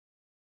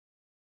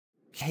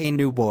Hey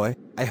new boy,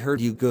 I heard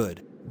you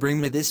good.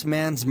 Bring me this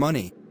man's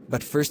money,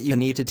 but first you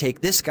need to take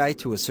this guy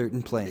to a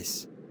certain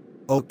place.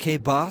 Okay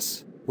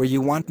boss, where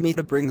you want me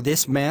to bring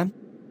this man?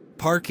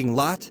 Parking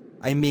lot,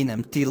 I mean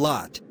empty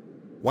lot.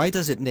 Why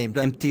does it named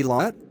empty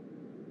lot?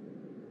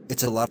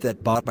 It's a lot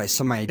that bought by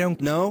some I don't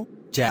know,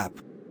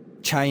 Jap.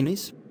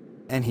 Chinese?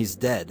 And he's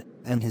dead,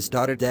 and his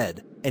daughter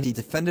dead, and he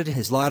defended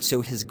his lot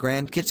so his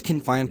grandkids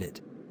can find it.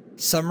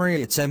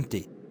 Summary, it's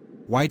empty.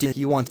 Why did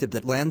he wanted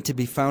that land to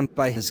be found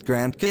by his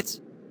grandkids?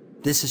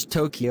 This is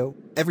Tokyo,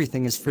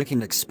 everything is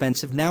freaking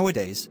expensive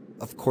nowadays,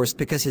 of course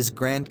because his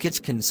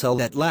grandkids can sell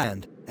that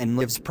land, and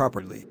lives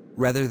properly,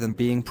 rather than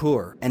being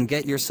poor and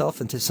get yourself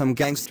into some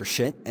gangster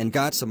shit and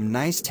got some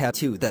nice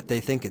tattoo that they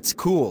think it's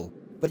cool,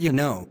 but you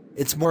know,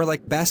 it's more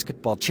like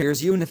basketball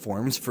chairs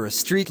uniforms for a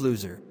street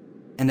loser.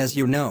 And as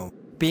you know,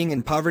 being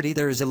in poverty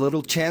there is a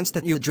little chance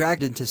that you're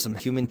dragged into some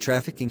human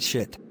trafficking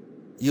shit.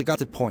 You got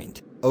the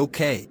point.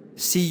 Okay,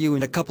 see you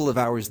in a couple of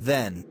hours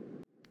then.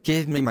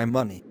 Give me my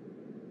money.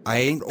 I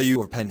ain't owe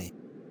you a penny.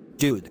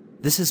 Dude,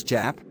 this is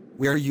Jap,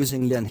 we are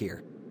using yen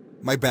here.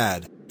 My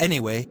bad.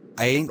 Anyway,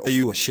 I ain't owe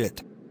you a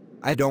shit.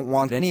 I don't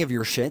want any of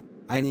your shit,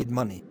 I need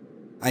money.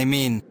 I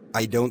mean,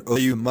 I don't owe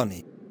you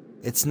money.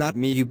 It's not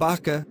me you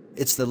baka,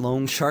 it's the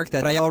loan shark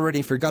that I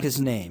already forgot his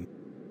name.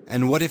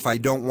 And what if I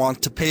don't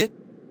want to pay it?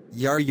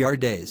 Yar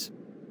days.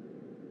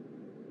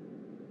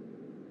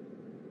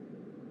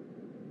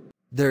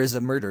 There is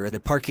a murder at a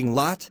parking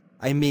lot,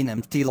 I mean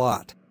empty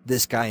lot.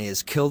 This guy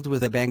is killed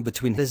with a bang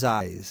between his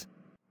eyes.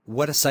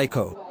 What a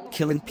psycho,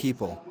 killing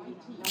people.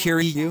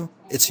 Kiryu,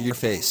 it's your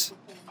face.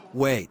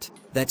 Wait,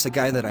 that's a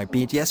guy that I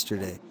beat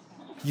yesterday.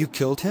 You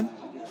killed him?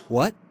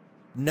 What?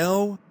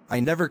 No, I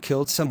never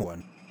killed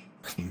someone.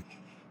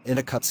 In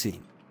a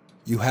cutscene.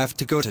 You have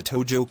to go to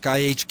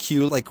Tojokai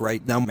HQ like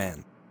right now,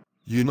 man.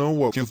 You know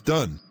what you've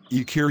done,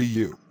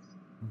 Kiryu.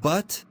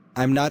 But,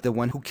 I'm not the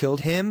one who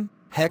killed him,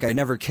 heck I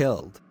never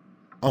killed.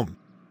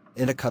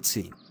 In a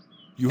cutscene.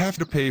 You have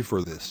to pay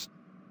for this.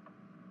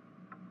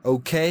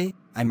 Okay,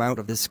 I'm out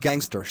of this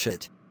gangster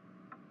shit.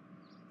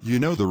 You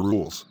know the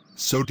rules,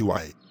 so do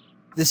I.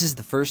 This is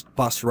the first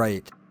boss,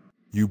 right?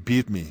 You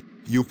beat me,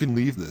 you can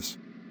leave this.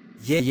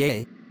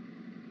 Yeah.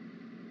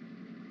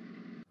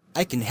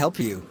 I can help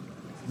you.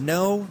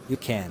 No, you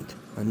can't,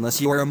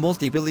 unless you are a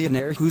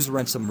multi-billionaire who's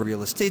run some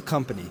real estate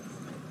company.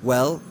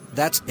 Well,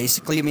 that's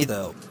basically me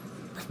though.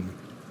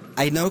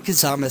 I know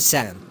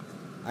Kazama-san.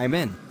 I'm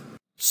in.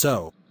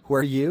 So, who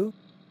are you?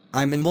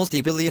 I'm a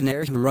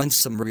multi-billionaire who runs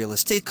some real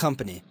estate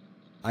company.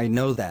 I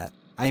know that.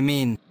 I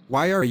mean,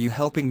 why are you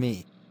helping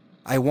me?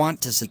 I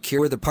want to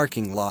secure the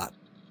parking lot.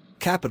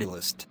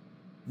 Capitalist.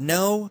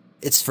 No,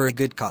 it's for a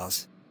good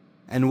cause.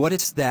 And what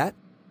is that?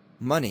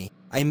 Money,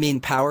 I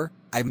mean power,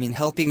 I mean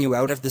helping you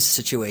out of this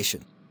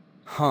situation.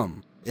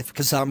 If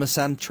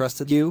Kazama-san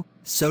trusted you,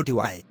 so do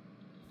I.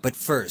 But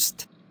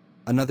first,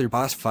 another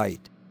boss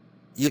fight.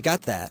 You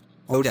got that,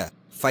 Oda,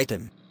 fight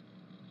him.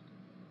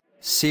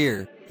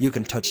 Seer, you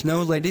can touch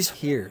no ladies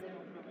here.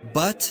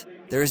 But,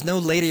 there is no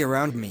lady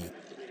around me.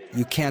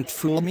 You can't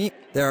fool me,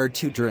 there are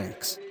 2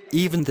 drinks.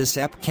 Even this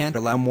app can't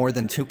allow more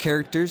than 2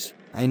 characters,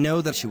 I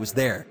know that she was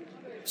there.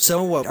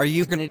 So what are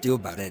you gonna do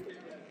about it?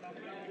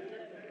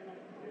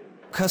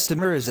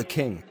 Customer is a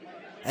king.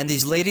 And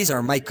these ladies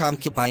are my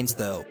concubines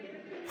though.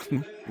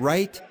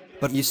 Right?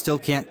 But you still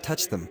can't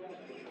touch them.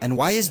 And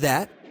why is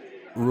that?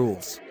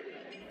 Rules.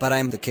 But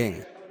I'm the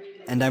king.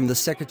 And I'm the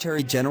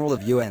Secretary General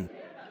of UN.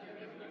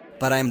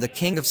 But I'm the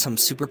king of some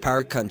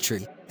superpower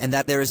country, and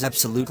that there is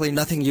absolutely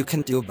nothing you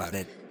can do about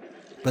it.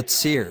 But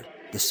Seer,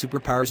 the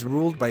superpower is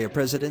ruled by a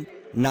president,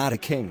 not a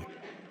king.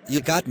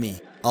 You got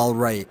me,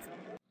 alright.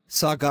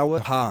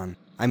 Sagawa-han,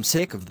 I'm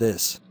sick of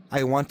this.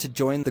 I want to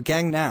join the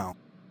gang now.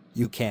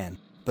 You can,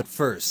 but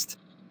first.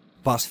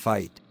 Boss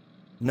fight.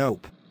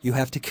 Nope, you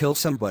have to kill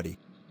somebody.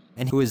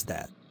 And who is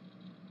that?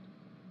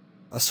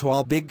 A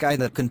swole big guy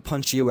that can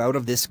punch you out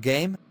of this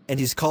game, and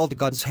he's called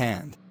God's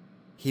Hand.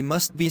 He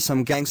must be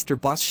some gangster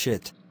boss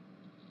shit.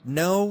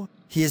 No,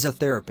 he is a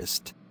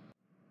therapist.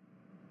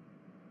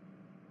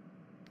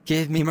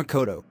 Give me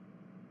Makoto.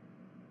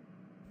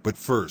 But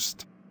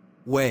first.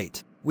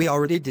 Wait, we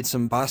already did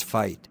some boss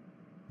fight.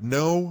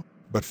 No,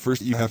 but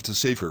first you have to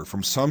save her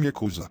from some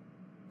Yakuza.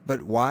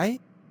 But why?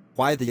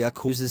 Why the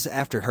Yakuza's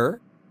after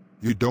her?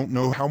 You don't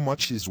know how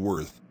much she's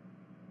worth.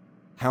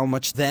 How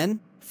much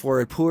then?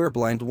 For a poor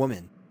blind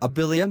woman? $1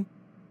 billion?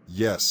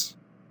 Yes.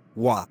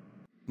 What?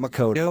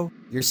 Makoto,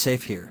 you're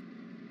safe here.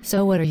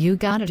 So what are you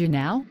gonna do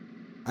now?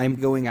 I'm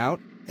going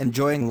out,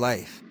 enjoying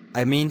life.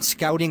 I mean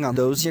scouting on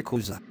those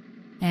Yakuza.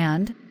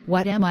 And,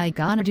 what am I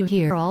gonna do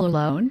here all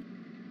alone?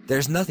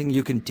 There's nothing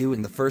you can do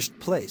in the first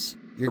place.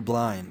 You're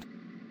blind.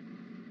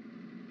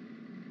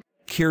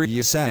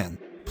 Kiryu-san,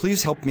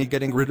 please help me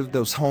getting rid of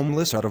those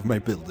homeless out of my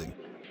building.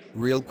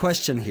 Real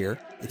question here,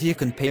 if you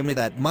can pay me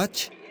that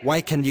much,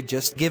 why can't you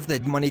just give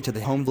that money to the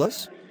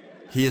homeless?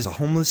 He is a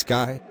homeless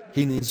guy,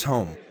 he needs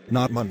home,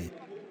 not money.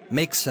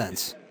 Makes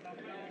sense.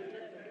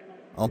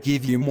 I'll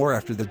give you more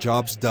after the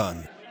job's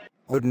done.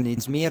 Odin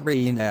needs me at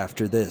Rain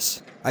after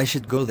this. I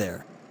should go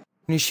there.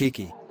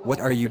 Nishiki, What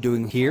are you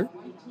doing here?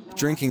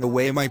 Drinking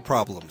away my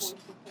problems.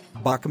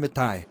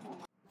 Bakamatai.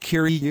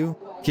 Kiryu,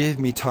 give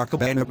me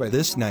Takabana by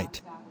this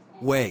night.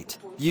 Wait,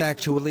 you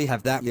actually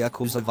have that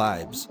Yakuza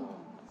vibes.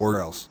 Or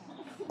else.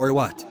 Or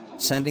what?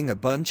 Sending a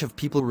bunch of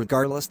people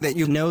regardless that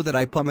you know that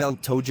I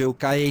pummeled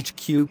Tojokai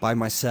HQ by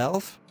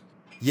myself?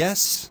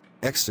 Yes,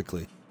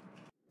 exactly.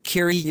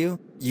 Kiryu,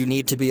 you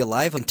need to be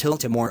alive until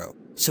tomorrow,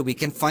 so we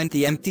can find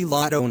the empty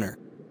lot owner.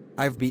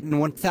 I've beaten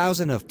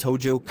 1,000 of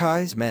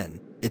Tojokai's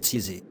men, it's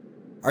easy.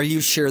 Are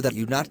you sure that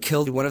you not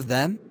killed one of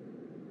them?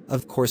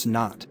 Of course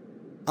not.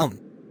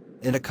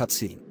 In a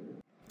cutscene.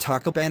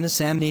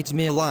 Takabana-san needs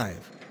me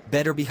alive.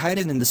 Better be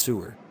hiding in the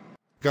sewer.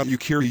 Got you,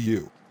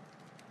 Kiryu.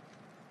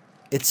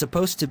 It's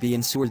supposed to be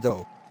in sewer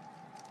though.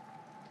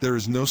 There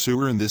is no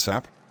sewer in this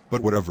app,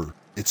 but whatever,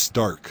 it's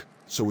dark,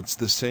 so it's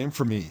the same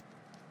for me.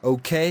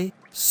 Okay,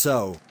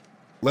 so.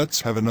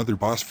 Let's have another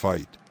boss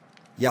fight.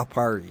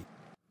 Yapari.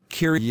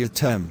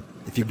 Kiryu-tem,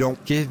 if you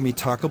don't give me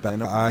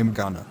Takabana, I'm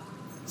gonna.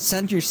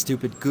 Send your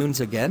stupid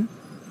goons again?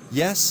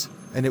 Yes,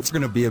 and it's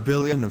gonna be a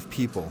billion of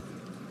people.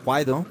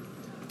 Why though?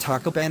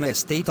 Takabana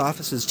estate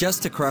office is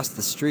just across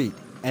the street,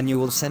 and you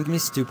will send me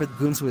stupid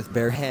goons with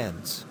bare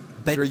hands.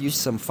 Better use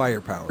some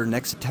firepower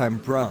next time,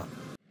 bruh.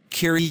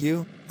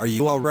 Kiryu, are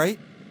you alright?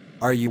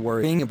 Are you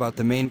worrying about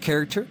the main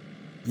character?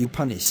 You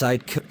punny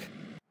sidekick.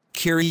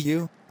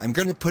 Kiryu, I'm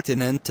gonna put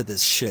an end to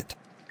this shit.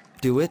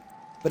 Do it?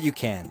 But you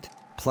can't.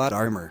 Plot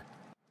armor.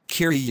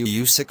 Kiryu,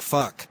 you sick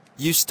fuck.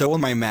 You stole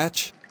my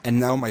match, and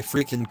now my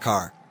freaking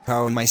car.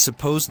 How am I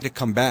supposed to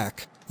come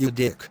back, you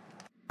dick?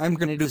 I'm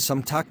gonna do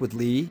some talk with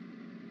Lee.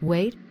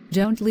 Wait,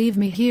 don't leave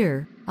me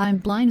here. I'm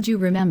blind, you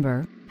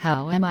remember.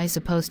 How am I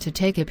supposed to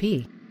take a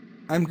pee?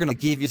 I'm gonna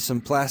give you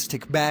some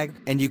plastic bag,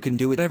 and you can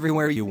do it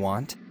everywhere you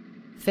want.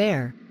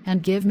 Fair,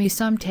 and give me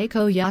some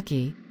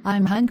takoyaki.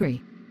 I'm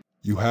hungry.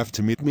 You have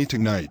to meet me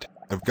tonight.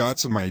 I've got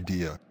some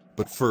idea,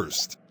 but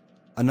first.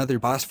 Another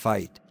boss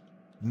fight.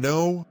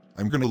 No,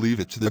 I'm gonna leave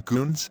it to the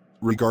goons,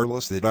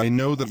 regardless that I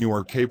know that you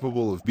are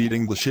capable of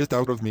beating the shit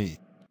out of me.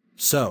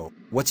 So,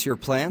 what's your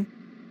plan?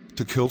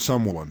 To kill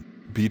someone,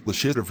 beat the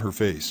shit of her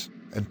face,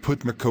 and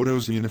put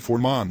Makoto's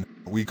uniform on.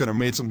 We could have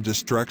made some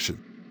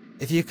distraction.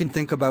 If you can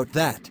think about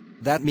that,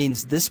 that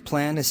means this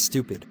plan is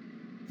stupid.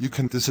 You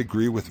can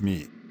disagree with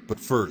me, but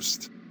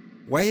first.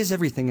 Why is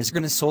everything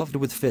gonna solved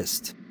with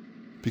fist?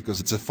 Because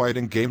it's a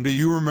fighting game, do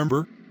you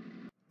remember?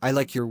 I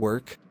like your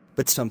work,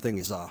 but something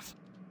is off.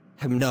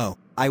 No,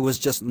 I was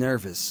just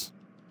nervous.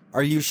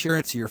 Are you sure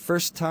it's your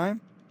first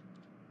time?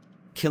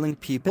 Killing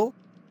people?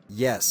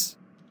 Yes.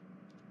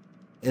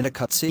 In a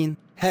cutscene?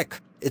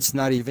 Heck, it's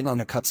not even on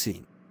a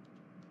cutscene.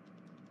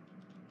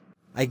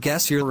 I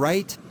guess you're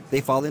right,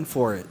 they fall in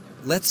for it.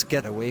 Let's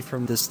get away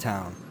from this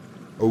town.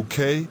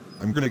 Okay,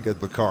 I'm gonna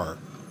get the car.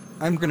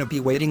 I'm gonna be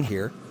waiting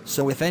here,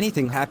 so if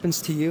anything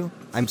happens to you,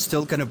 I'm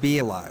still gonna be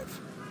alive.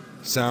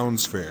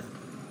 Sounds fair.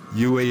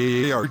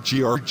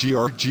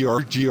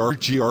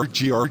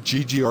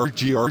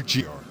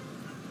 UAARGRGRGRGRGRGRGRGRGR.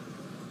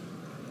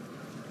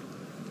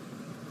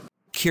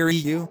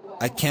 Kiryu,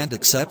 I can't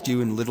accept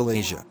you in Little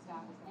Asia.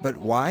 But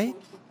why?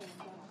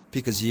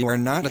 Because you are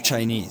not a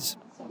Chinese.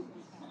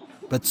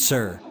 But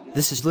sir,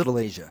 this is Little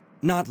Asia,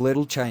 not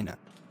Little China.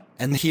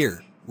 And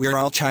here, we're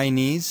all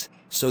Chinese,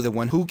 so the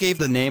one who gave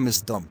the name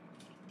is dumb.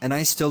 And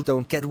I still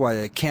don't get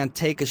why I can't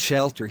take a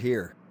shelter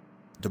here.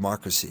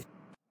 Democracy.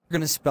 We're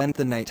gonna spend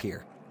the night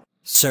here.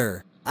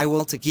 Sir, I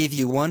will to give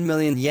you 1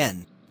 million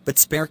yen, but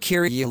spare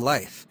Kiryu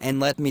life and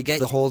let me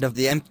get a hold of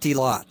the empty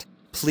lot,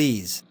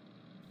 please.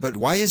 But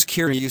why is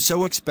Kiryu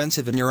so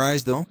expensive in your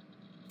eyes though?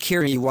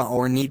 Kiryu wa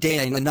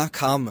ornidei na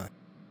nakama.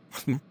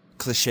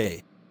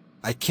 Cliché.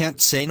 I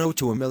can't say no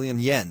to 1 million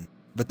yen,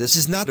 but this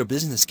is not a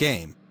business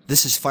game,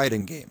 this is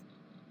fighting game.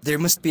 There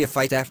must be a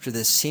fight after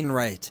this scene,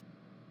 right?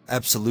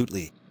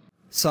 Absolutely.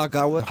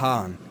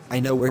 Sagawa-han,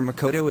 I know where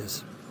Makoto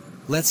is.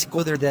 Let's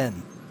go there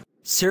then.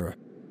 Sir,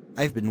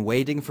 I've been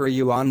waiting for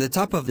you on the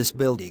top of this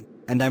building,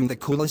 and I'm the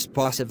coolest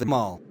boss of them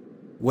all.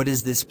 What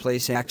is this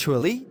place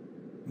actually?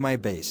 My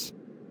base.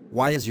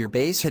 Why is your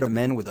base hit a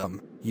man with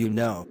you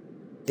know?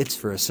 It's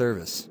for a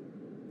service.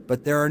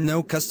 But there are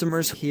no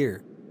customers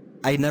here.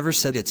 I never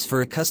said it's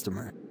for a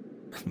customer.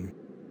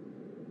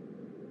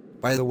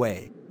 By the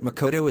way,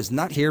 Makoto is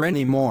not here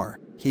anymore.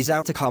 He's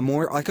out to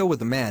Kamoraka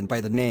with a man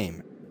by the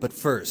name. But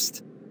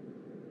first...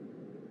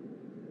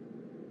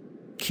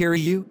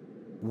 Kiryu?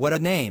 What a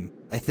name.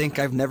 I think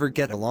I've never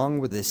get along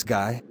with this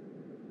guy.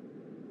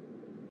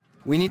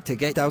 We need to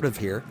get out of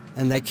here,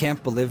 and I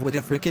can't believe what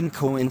a freaking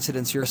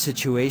coincidence your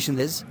situation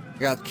is.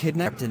 Got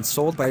kidnapped and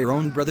sold by your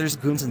own brother's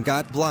goons and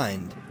got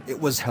blind. It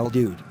was hell,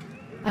 dude.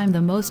 I'm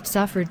the most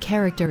suffered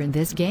character in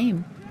this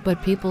game,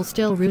 but people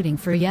still rooting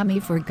for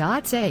Yami, for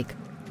God's sake.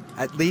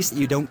 At least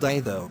you don't die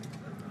though.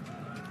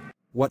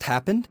 What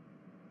happened?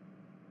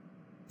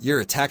 You're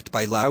attacked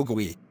by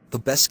Laogui, the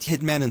best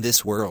hitman in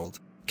this world.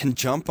 Can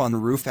jump on a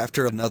roof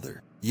after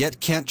another, yet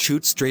can't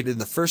shoot straight in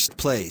the first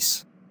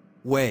place.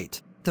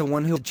 Wait, the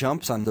one who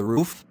jumps on the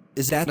roof?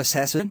 Is that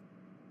assassin?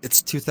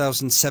 It's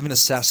 2007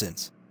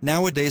 assassins.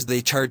 Nowadays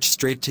they charge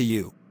straight to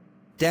you.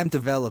 Damn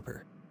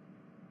developer.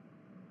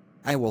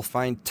 I will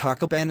find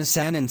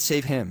Takabana-san and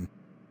save him.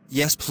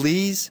 Yes,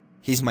 please,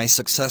 he's my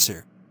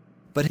successor.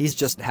 But he's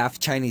just half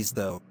Chinese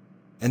though.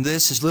 And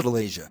this is Little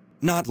Asia,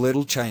 not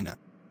Little China.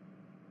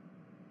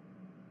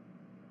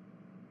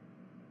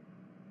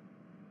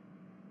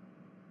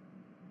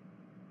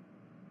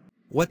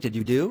 What did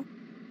you do?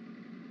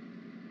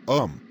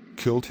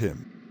 Killed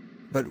him.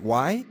 But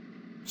why?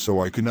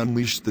 So I can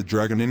unleash the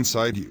dragon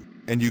inside you,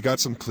 and you got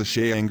some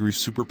cliché angry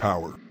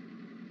superpower.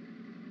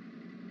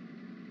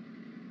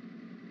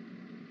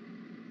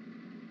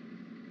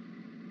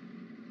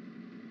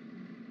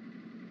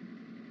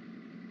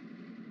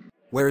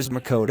 Where's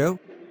Makoto?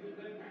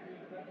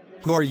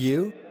 Who are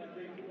you?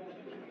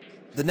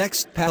 The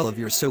next pal of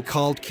your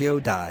so-called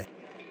Kyodai.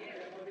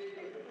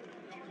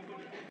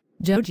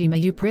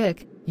 Dojima, you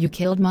prick, you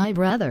killed my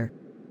brother.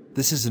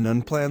 This is an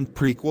unplanned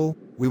prequel.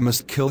 We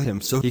must kill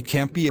him so he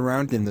can't be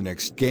around in the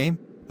next game,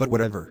 but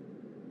whatever.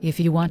 If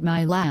you want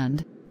my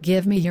land,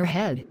 give me your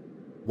head.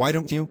 Why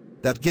don't you?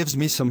 That gives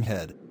me some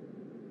head.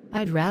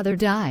 I'd rather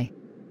die.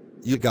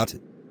 You got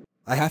it.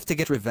 I have to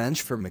get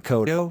revenge for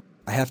Makoto.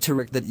 I have to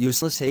wreck that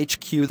useless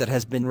HQ that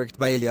has been wrecked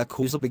by a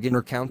Yakuza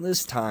beginner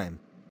countless time.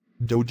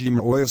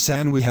 Dojima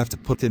Oya-san, we have to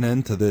put an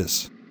end to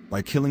this,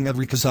 by killing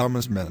every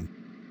Kazama's men.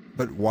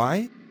 But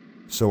why?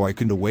 So I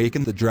can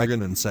awaken the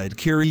dragon inside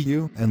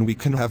Kiryu, and we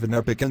can have an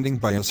epic ending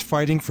by us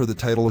fighting for the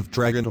title of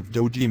Dragon of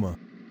Dojima.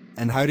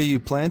 And how do you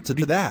plan to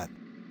do that?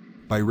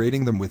 By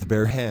raiding them with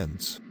bare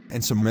hands,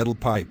 and some metal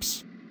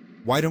pipes.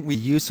 Why don't we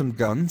use some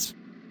guns?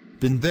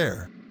 Been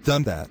there,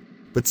 done that,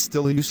 but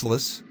still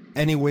useless.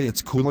 Anyway,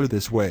 it's cooler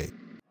this way.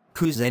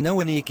 Kuze no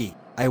Aniki,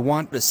 I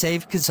want to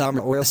save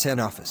Kazama Oya-san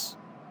office.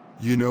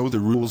 You know the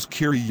rules,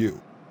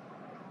 Kiryu.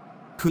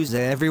 Kuze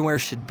everywhere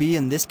should be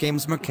in this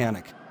game's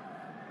mechanic.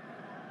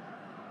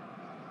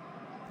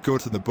 Go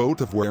to the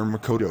boat of where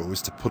Makoto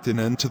is to put an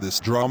end to this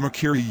drama,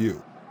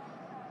 Kiryu.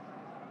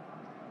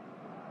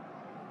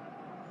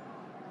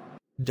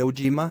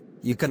 Dojima,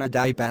 you gonna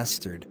die,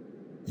 bastard.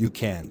 You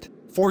can't.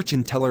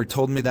 Fortune teller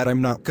told me that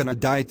I'm not gonna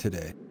die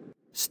today.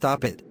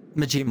 Stop it,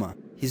 Majima,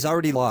 he's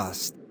already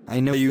lost. I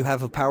know you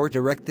have a power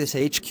to wreck this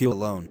HQ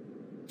alone.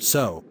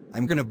 So,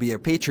 I'm gonna be a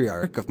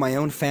patriarch of my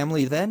own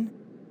family then?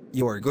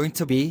 You are going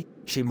to be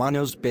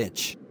Shimano's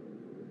bitch.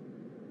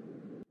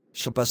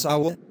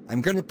 Shibasawa,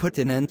 I'm gonna put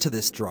an end to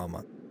this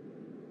drama.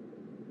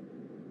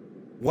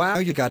 Wow,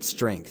 you got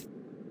strength.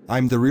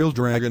 I'm the real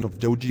dragon of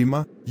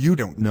Dojima, you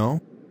don't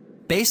know?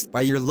 Based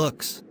by your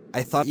looks,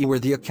 I thought you were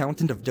the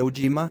accountant of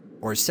Dojima,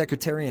 or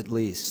secretary at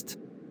least.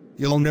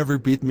 You'll never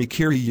beat me,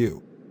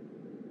 Kiryu.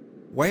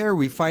 Why are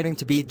we fighting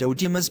to beat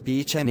Dojima's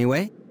beach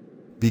anyway?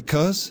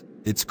 Because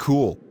it's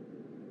cool.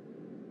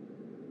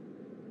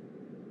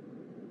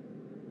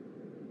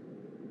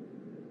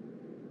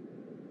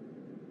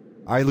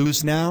 I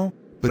lose now,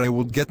 but I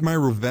will get my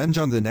revenge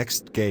on the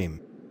next game.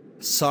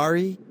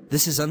 Sorry,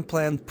 this is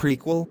unplanned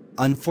prequel,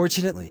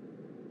 unfortunately.